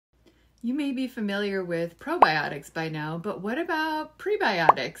You may be familiar with probiotics by now, but what about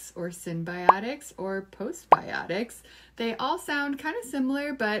prebiotics or synbiotics or postbiotics? They all sound kind of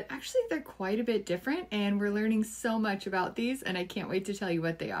similar, but actually they're quite a bit different, and we're learning so much about these, and I can't wait to tell you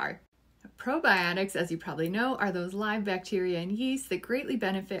what they are. Probiotics, as you probably know, are those live bacteria and yeast that greatly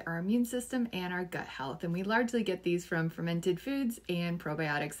benefit our immune system and our gut health, and we largely get these from fermented foods and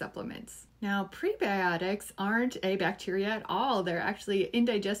probiotic supplements. Now, prebiotics aren't a bacteria at all. They're actually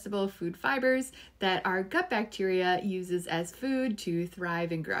indigestible food fibers that our gut bacteria uses as food to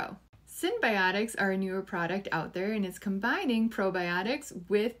thrive and grow. Synbiotics are a newer product out there, and it's combining probiotics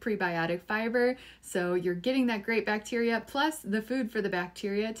with prebiotic fiber, so you're getting that great bacteria plus the food for the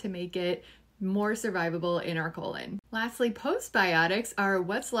bacteria to make it more survivable in our colon. Lastly, postbiotics are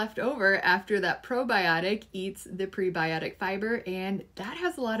what's left over after that probiotic eats the prebiotic fiber, and that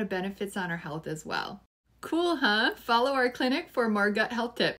has a lot of benefits on our health as well. Cool, huh? Follow our clinic for more gut health tips.